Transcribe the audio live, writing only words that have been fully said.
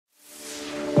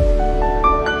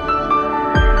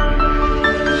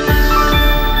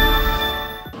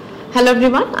Hello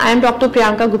everyone, I am Dr.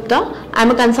 Priyanka Gupta. I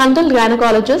am a consultant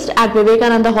gynecologist at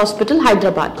Vivekananda Hospital,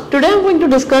 Hyderabad. Today I am going to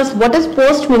discuss what is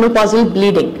postmenopausal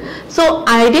bleeding. So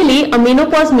ideally, a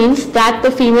menopause means that the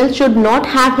female should not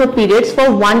have her periods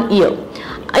for 1 year.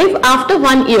 If after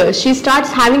 1 year she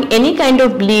starts having any kind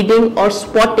of bleeding or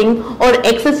spotting or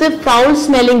excessive foul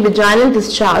smelling vaginal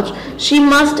discharge, she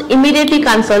must immediately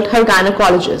consult her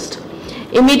gynecologist.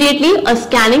 Immediately, a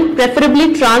scanning,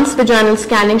 preferably transvaginal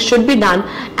scanning, should be done,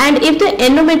 and if the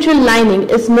endometrial lining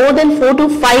is more than 4 to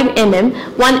 5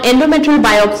 mm, one endometrial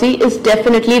biopsy is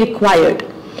definitely required.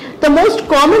 The most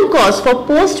common cause for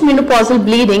postmenopausal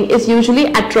bleeding is usually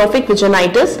atrophic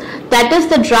vaginitis, that is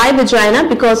the dry vagina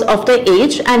because of the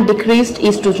age and decreased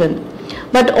estrogen.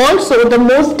 But also the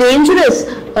most dangerous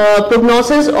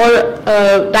prognosis or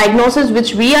diagnosis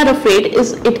which we are afraid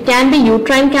is it can be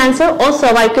uterine cancer or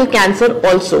cervical cancer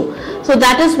also. So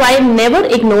that is why never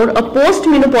ignore a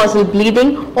postmenopausal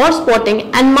bleeding or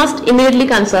spotting and must immediately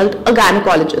consult a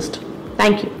gynecologist.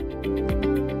 Thank you.